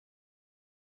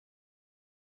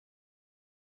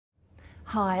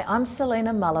Hi, I'm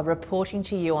Selena Muller reporting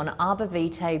to you on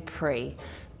Arborvitae Pre.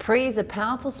 Pre is a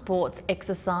powerful sports,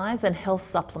 exercise and health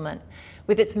supplement,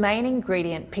 with its main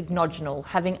ingredient pycnogenol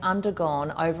having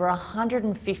undergone over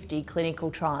 150 clinical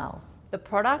trials. The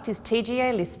product is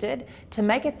TGA listed. To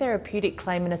make a therapeutic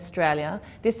claim in Australia,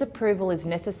 this approval is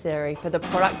necessary for the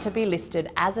product to be listed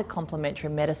as a complementary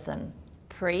medicine.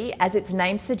 Pre, as its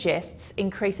name suggests,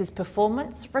 increases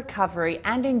performance, recovery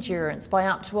and endurance by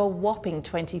up to a whopping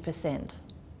 20%.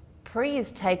 Pre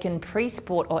is taken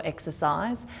pre-sport or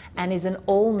exercise and is an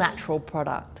all-natural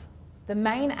product. The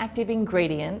main active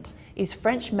ingredient is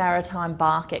French maritime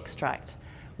bark extract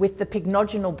with the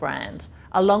pycnogenol brand,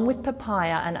 along with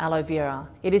papaya and aloe vera.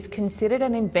 It is considered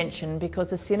an invention because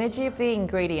the synergy of the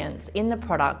ingredients in the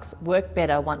products work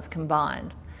better once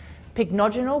combined.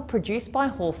 Pycnogenol, produced by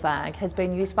Hallfag, has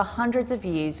been used for hundreds of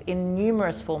years in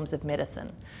numerous forms of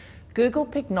medicine. Google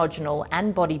pycnogenol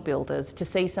and bodybuilders to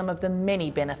see some of the many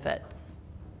benefits.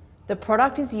 The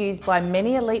product is used by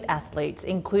many elite athletes,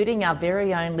 including our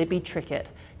very own Libby Trickett,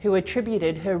 who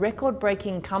attributed her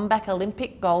record-breaking comeback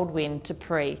Olympic gold win to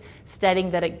Pre,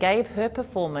 stating that it gave her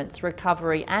performance,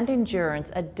 recovery and endurance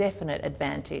a definite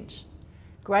advantage.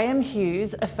 Graham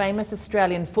Hughes, a famous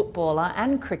Australian footballer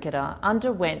and cricketer,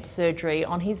 underwent surgery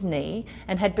on his knee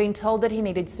and had been told that he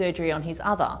needed surgery on his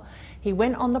other. He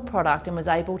went on the product and was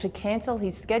able to cancel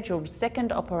his scheduled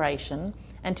second operation,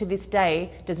 and to this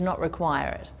day does not require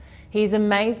it. He is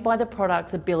amazed by the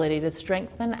product's ability to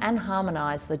strengthen and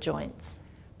harmonise the joints.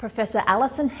 Professor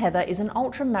Alison Heather is an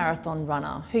ultramarathon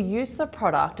runner who used the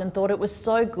product and thought it was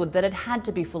so good that it had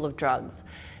to be full of drugs.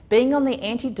 Being on the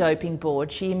anti-doping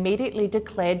board, she immediately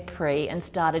declared Pre and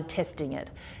started testing it,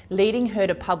 leading her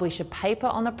to publish a paper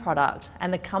on the product,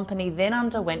 and the company then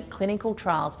underwent clinical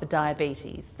trials for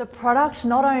diabetes. The product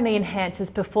not only enhances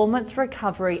performance,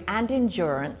 recovery and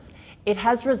endurance, it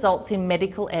has results in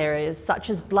medical areas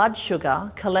such as blood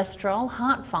sugar, cholesterol,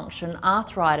 heart function,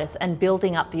 arthritis and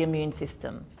building up the immune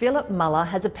system. Philip Muller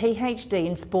has a PhD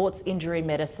in sports injury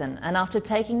medicine, and after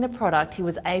taking the product he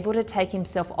was able to take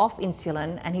himself off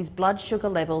insulin and his blood sugar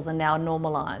levels are now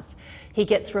normalised. He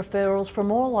gets referrals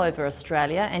from all over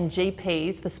Australia and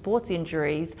GPs for sports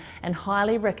injuries and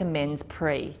highly recommends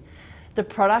Pre. The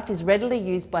product is readily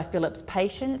used by Philip's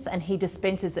patients and he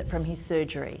dispenses it from his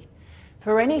surgery.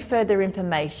 For any further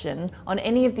information on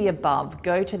any of the above,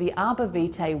 go to the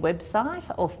Arborvitae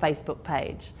website or Facebook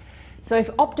page. So if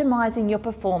optimising your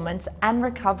performance and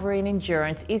recovery and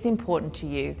endurance is important to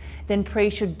you, then Pre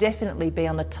should definitely be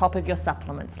on the top of your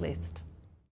supplements list.